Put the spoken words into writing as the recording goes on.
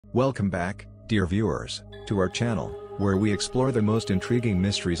Welcome back, dear viewers, to our channel, where we explore the most intriguing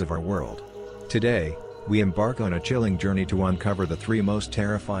mysteries of our world. Today, we embark on a chilling journey to uncover the 3 most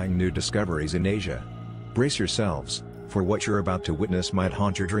terrifying new discoveries in Asia. Brace yourselves, for what you're about to witness might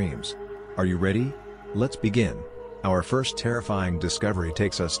haunt your dreams. Are you ready? Let's begin. Our first terrifying discovery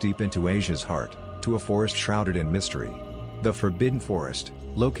takes us deep into Asia's heart, to a forest shrouded in mystery. The Forbidden Forest,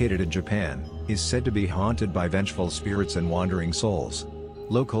 located in Japan, is said to be haunted by vengeful spirits and wandering souls.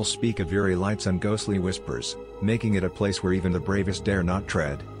 Locals speak of eerie lights and ghostly whispers, making it a place where even the bravest dare not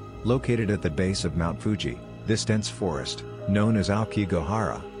tread. Located at the base of Mount Fuji, this dense forest, known as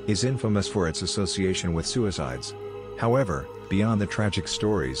Aokigahara, is infamous for its association with suicides. However, beyond the tragic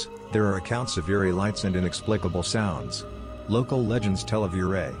stories, there are accounts of eerie lights and inexplicable sounds. Local legends tell of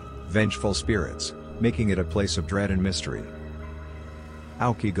eerie, vengeful spirits, making it a place of dread and mystery.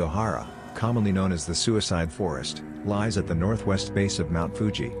 Aokigahara, commonly known as the Suicide Forest, lies at the northwest base of Mount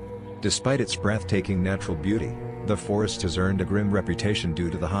Fuji. Despite its breathtaking natural beauty, the forest has earned a grim reputation due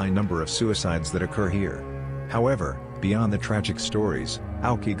to the high number of suicides that occur here. However, beyond the tragic stories,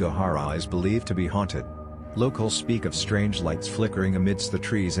 Aokigahara is believed to be haunted. Locals speak of strange lights flickering amidst the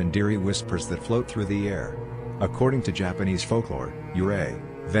trees and eerie whispers that float through the air. According to Japanese folklore, eerie,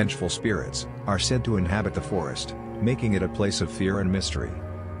 vengeful spirits, are said to inhabit the forest, making it a place of fear and mystery.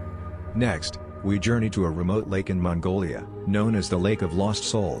 Next, we journey to a remote lake in Mongolia, known as the Lake of Lost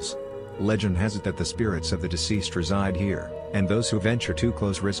Souls. Legend has it that the spirits of the deceased reside here, and those who venture too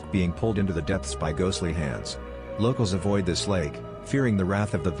close risk being pulled into the depths by ghostly hands. Locals avoid this lake, fearing the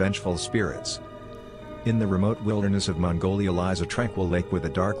wrath of the vengeful spirits. In the remote wilderness of Mongolia lies a tranquil lake with a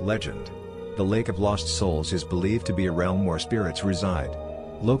dark legend. The Lake of Lost Souls is believed to be a realm where spirits reside.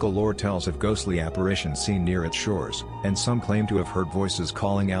 Local lore tells of ghostly apparitions seen near its shores, and some claim to have heard voices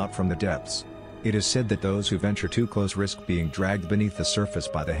calling out from the depths. It is said that those who venture too close risk being dragged beneath the surface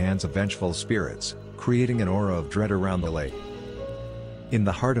by the hands of vengeful spirits, creating an aura of dread around the lake. In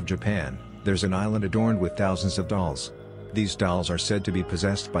the heart of Japan, there's an island adorned with thousands of dolls. These dolls are said to be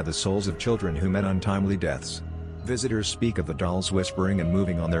possessed by the souls of children who met untimely deaths. Visitors speak of the dolls whispering and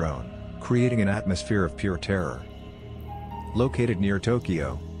moving on their own, creating an atmosphere of pure terror. Located near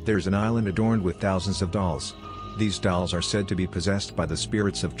Tokyo, there's an island adorned with thousands of dolls. These dolls are said to be possessed by the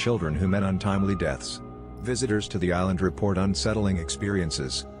spirits of children who met untimely deaths. Visitors to the island report unsettling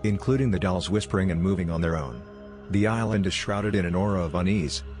experiences, including the dolls whispering and moving on their own. The island is shrouded in an aura of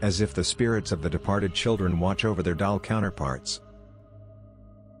unease, as if the spirits of the departed children watch over their doll counterparts.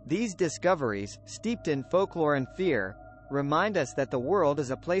 These discoveries, steeped in folklore and fear, remind us that the world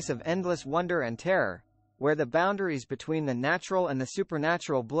is a place of endless wonder and terror, where the boundaries between the natural and the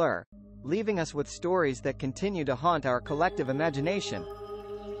supernatural blur, leaving us with stories that continue to haunt our collective imagination.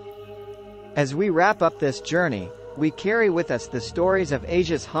 As we wrap up this journey, we carry with us the stories of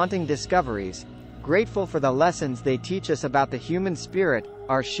Asia's haunting discoveries, grateful for the lessons they teach us about the human spirit,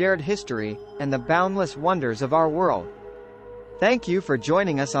 our shared history, and the boundless wonders of our world. Thank you for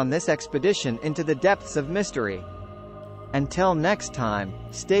joining us on this expedition into the depths of mystery. Until next time,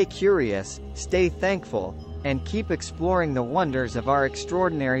 stay curious, stay thankful, and keep exploring the wonders of our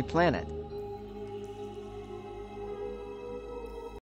extraordinary planet.